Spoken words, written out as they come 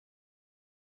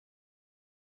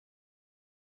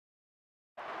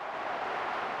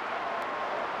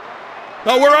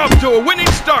Oh, we're off to a winning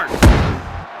start.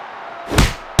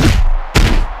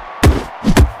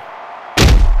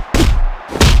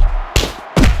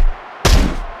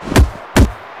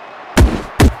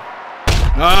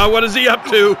 What is he up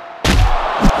to?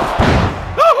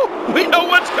 Oh, we know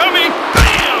what's coming.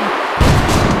 Bam!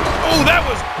 Oh, that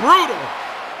was brutal.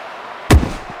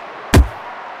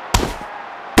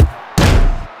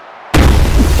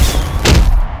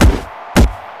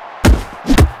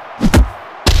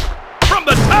 From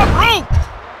the top rope.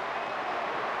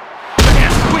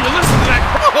 Man, will you listen to that?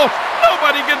 Oh,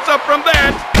 nobody gets up from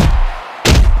that.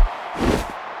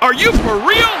 Are you for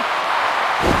real?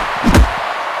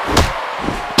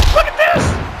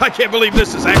 I can't believe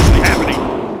this is actually happening.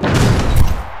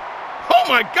 Oh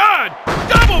my God!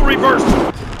 Double reversal!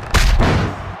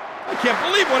 I can't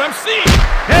believe what I'm seeing.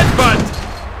 Headbutt!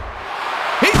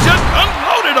 He just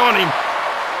unloaded on him.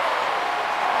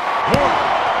 1,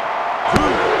 2, 3.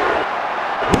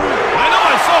 I know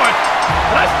I saw it,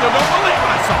 but I still don't believe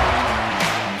I saw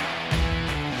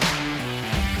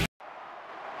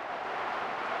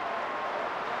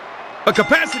it. A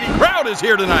capacity crowd is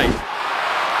here tonight.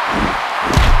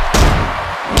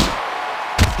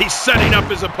 He's setting up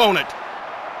his opponent.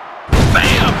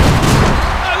 Bam!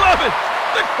 I love it!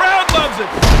 The crowd loves it!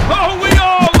 Oh, we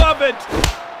all love it!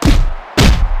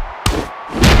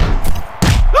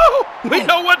 Oh, we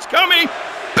know what's coming!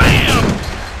 Bam!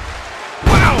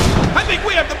 Wow! I think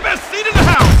we have the best seat in the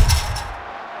house!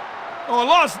 Oh, a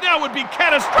loss now would be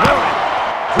catastrophic!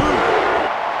 1,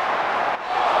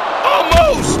 2.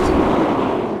 Almost!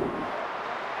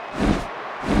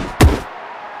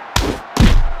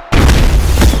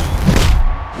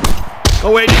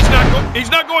 Oh wait,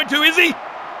 he's not going to, is he?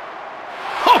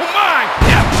 Oh my!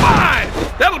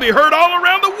 F5! That'll be heard all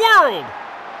around the world!